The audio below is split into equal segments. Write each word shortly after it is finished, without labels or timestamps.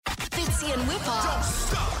Massey and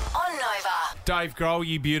Whipper on Nova. Dave Grohl,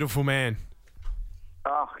 you beautiful man.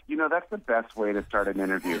 Oh, that's the best way to start an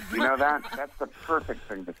interview. You know that? That's the perfect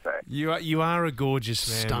thing to say. You are a gorgeous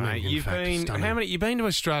man, Stunning, mate. stunning. How many? You've been to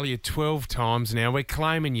Australia 12 times now. We're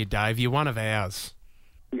claiming you, Dave. You're one of ours.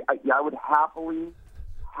 I would happily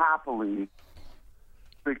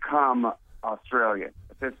become Australian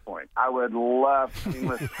at this point. I would love to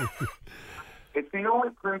listen. It's the only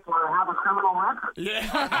place where I have a criminal record. Yeah.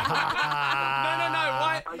 No,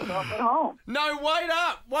 wait. Myself at home. No,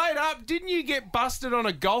 wait up. Didn't you get busted on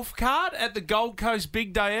a golf cart at the Gold Coast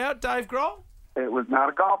Big Day Out, Dave Grohl? It was not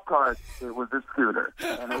a golf cart. It was a scooter.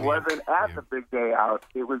 And it wasn't at the Big Day Out.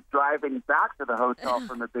 It was driving back to the hotel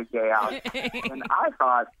from the Big Day Out. And I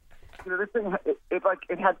thought, this thing,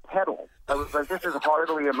 it had pedals. I was like, this is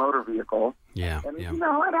hardly a motor vehicle. Yeah. And,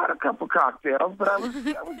 I'd had a couple cocktails, but I was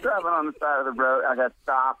driving on the side of the road. I got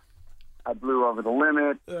stopped. I blew over the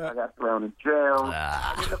limit. I got thrown in jail.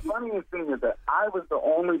 The funniest thing is that I was the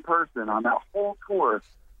only person on that whole tour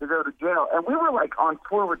to go to jail. And we were, on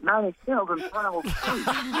tour with 9 Inch Nails in front of a street,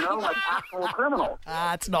 like actual criminals.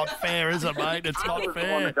 It's not fair, is it, mate? It's I not was the one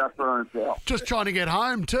fair. that got thrown in jail. Just trying to get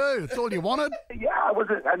home, too. That's all you wanted. Yeah,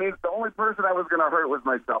 the only person I was going to hurt was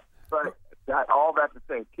myself. But all that to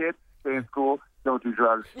say, kids, stay in school, don't do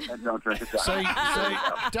drugs, and don't drink a shot. So,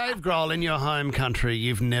 Dave Grohl, in your home country,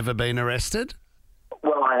 you've never been arrested?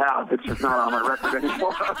 Well, I have. It's just not on my record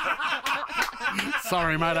anymore.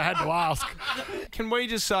 Sorry, mate, I had to ask. Can we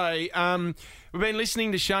just say, we've been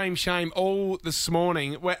listening to Shame, Shame all this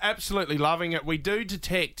morning. We're absolutely loving it. We do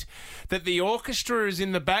detect that the orchestra is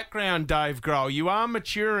in the background, Dave Grohl. You are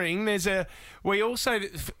maturing. We also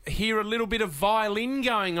hear a little bit of violin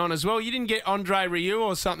going on as well. You didn't get Andre Rieu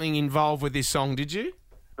or something involved with this song, did you?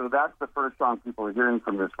 So that's the first song people are hearing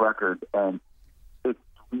from this record, and it's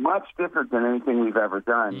much different than anything we've ever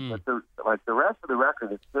done. But the rest of the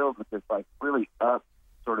record is filled with this really up,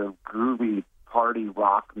 sort of groovy party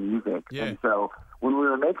rock music. Yeah. And so when we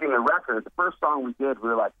were making the record, the first song we did, we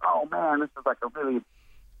were like, oh man, this is a really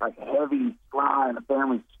heavy Sly and the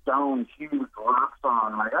Family Stone huge rock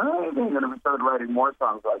song. And then we started writing more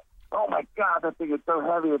songs oh my God, that thing is so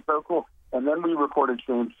heavy, it's so cool. And then we recorded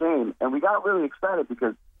Shame, Shame, and we got really excited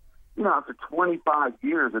because after 25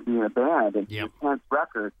 years of being a band and the 10th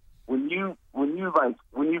record, when you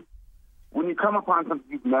come upon something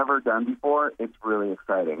you've never done before, it's really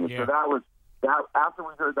exciting. Yeah. So that. After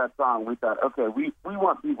we heard that song, we thought, okay, we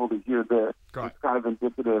want people to hear this. Right. It's kind of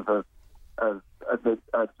indicative of a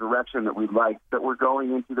direction that we like, that we're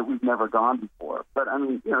going into that we've never gone before. But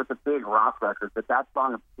it's a big rock record, but that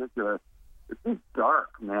song in particular, it's just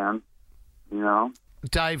dark, man.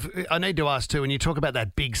 Dave, I need to ask too, when you talk about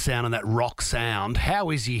that big sound and that rock sound, how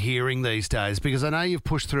is your hearing these days? Because I know you've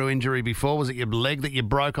pushed through injury before. Was it your leg that you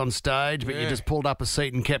broke on stage, but you just pulled up a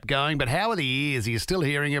seat and kept going? But how are the ears? Are you still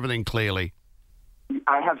hearing everything clearly?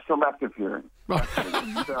 I have selective hearing. So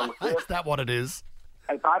Is that what it is?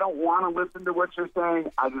 if I don't want to listen to what you're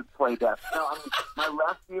saying, I just play deaf. No, my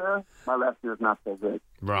left ear is not so good.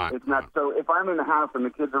 Right. It's not. So if I'm in the house and the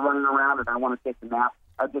kids are running around and I want to take a nap,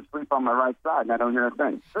 I just sleep on my right side and I don't hear a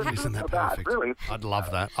thing. Isn't that so bad, perfect? really. I'd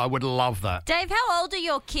love that. I would love that. Dave, how old are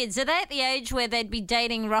your kids? Are they at the age where they'd be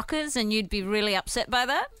dating rockers and you'd be really upset by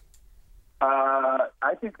that?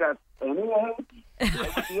 I think that's any age.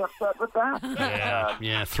 I'd be upset with that.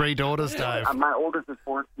 Yeah, 3 daughters, Dave. My oldest is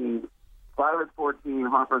 14. Violet's 14,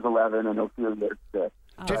 Harper's 11, and Ophelia is 6.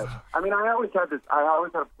 I always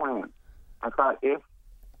had a plan. I thought if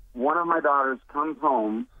one of my daughters comes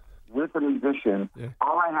home with a musician,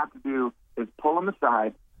 all I have to do is pull them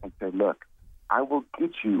aside and say, look, I will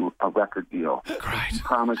get you a record deal. Great. I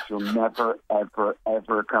promise you'll never, ever,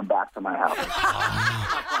 ever come back to my house.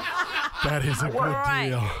 That is a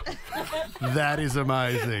good deal. That is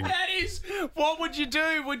amazing. That is. What would you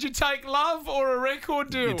do? Would you take love or a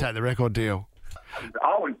record deal? You take the record deal.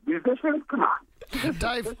 Always musicians, come on.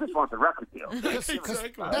 Dave, This just wants a record deal.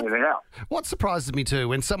 Exactly. Anything else. what surprises me too,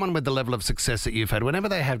 when someone with the level of success that you've had, whenever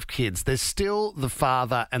they have kids, there's still the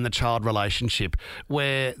father and the child relationship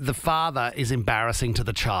where the father is embarrassing to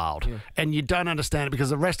the child. And you don't understand it because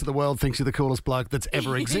the rest of the world thinks you're the coolest bloke that's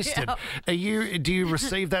ever existed. Do you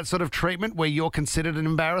receive that sort of treatment where you're considered an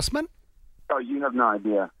embarrassment? Oh, you have no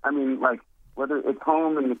idea. I mean, like, whether it's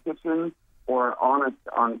home in the kitchen or on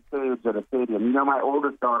stage at a stadium. My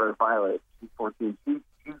oldest daughter, Violet, she's 14. She's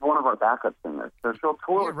one of our backup singers. So she'll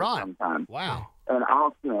tour with us sometimes. Wow. And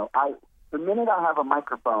the minute I have a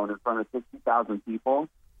microphone in front of 60,000 people,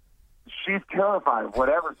 she's terrified of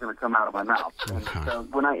whatever's going to come out of my mouth. And so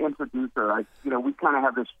when I introduce her, we kind of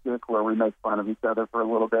have this shtick where we make fun of each other for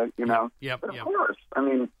a little bit, Yep, But of yep. course,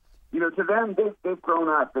 to them, they've grown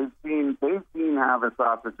up. They've seen how the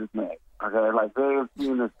sausage is made. Okay, like they have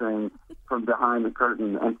seen this thing from behind the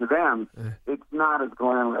curtain, and to them, it's not as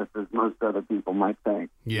glamorous as most other people might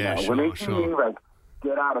think. Yeah, when they see me like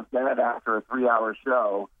get out of bed after a 3-hour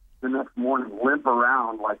show, the next morning limp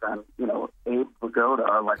around like I'm, Abe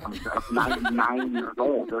Vigoda, like I'm 99 years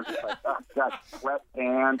old. They're just like, oh, got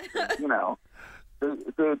sweatpants,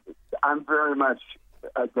 I'm very much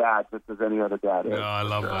a dad, just as any other dad is. Oh, I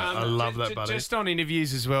love that. I love that, buddy. Just on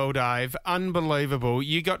interviews as well, Dave. Unbelievable.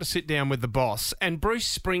 You got to sit down with the boss, and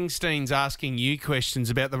Bruce Springsteen's asking you questions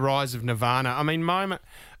about the rise of Nirvana. I mean,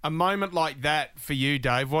 a moment like that for you,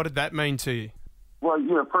 Dave, what did that mean to you? Well,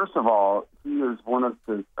 first of all, he is one of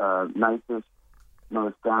the nicest,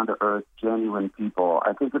 most down-to-earth, genuine people.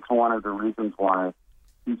 I think it's one of the reasons why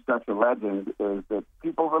he's such a legend is that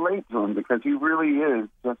people relate to him because he really is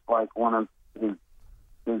just like one of his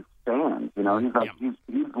fans. He's like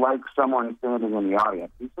he's like someone standing in the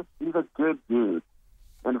audience. He's a good dude,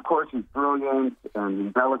 and of course he's brilliant and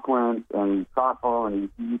he's eloquent and he's thoughtful and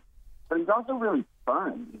he's deep, but he's also really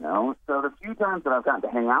fun. So the few times that I've gotten to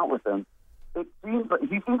hang out with him, it seems like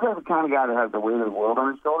he seems like the kind of guy that has the weight of the world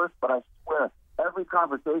on his shoulders. But I swear, every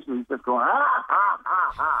conversation he's just going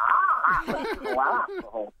like, just laugh the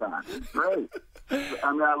whole time. It's great.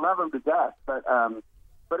 I mean, I love him to death, but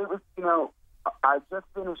it was I just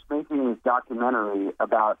finished making this documentary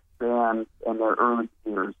about bands and their early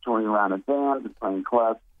years, touring around in bands and playing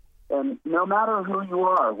clubs. And no matter who you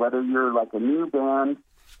are, whether you're like a new band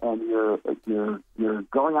and you're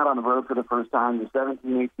going out on the road for the first time, you're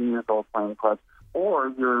 17, 18 years old playing clubs, or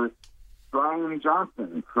you're Brian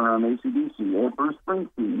Johnson from AC/DC, or Bruce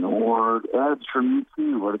Springsteen, or Edge from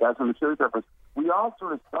U2, or the guys from the Chili Peppers, we all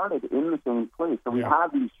sort of started in the same place. So we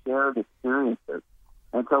have these shared experiences.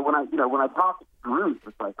 And so when I talk to Bruce,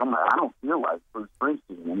 it's like, I don't feel like Bruce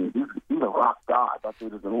Springsteen. I mean, he's a rock god. That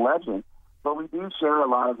dude is a legend. But we do share a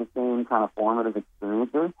lot of the same kind of formative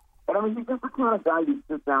experiences. And I mean, he's just the kind of guy you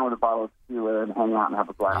sit down with a bottle of tequila and hang out and have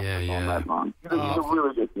a glass all night long. He's a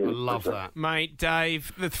really good dude. I love that. Mate,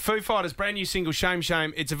 Dave, the Foo Fighters' brand new single, Shame,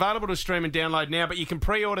 Shame, it's available to stream and download now, but you can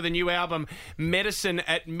pre-order the new album, Medicine,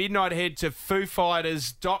 at midnight. Head to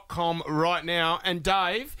foofighters.com right now. And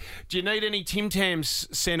Dave, do you need any Tim Tams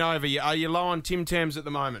sent over? Are you low on Tim Tams at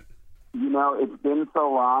the moment? It's been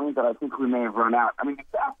so long that I think we may have run out. I mean, the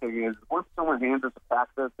sad thing is, once someone hands us a pack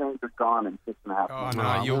of those things, they're gone in 6.5 months.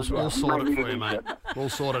 No, we'll sort it for you, mate. We'll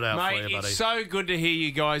sort it out for you, buddy. It's so good to hear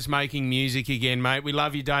you guys making music again, mate. We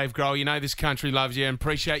love you, Dave Grohl. This country loves you, and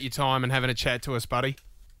appreciate your time and having a chat to us, buddy.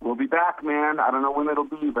 We'll be back, man. I don't know when it'll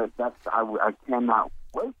be, but I cannot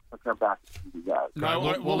wait to come back to you guys. No,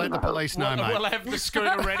 we'll let the police know, mate. We'll have the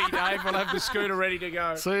scooter ready, Dave. We'll have the scooter ready to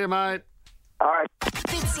go. See you, mate. All right.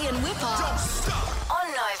 Fitzy and Whipper on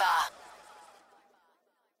Nova.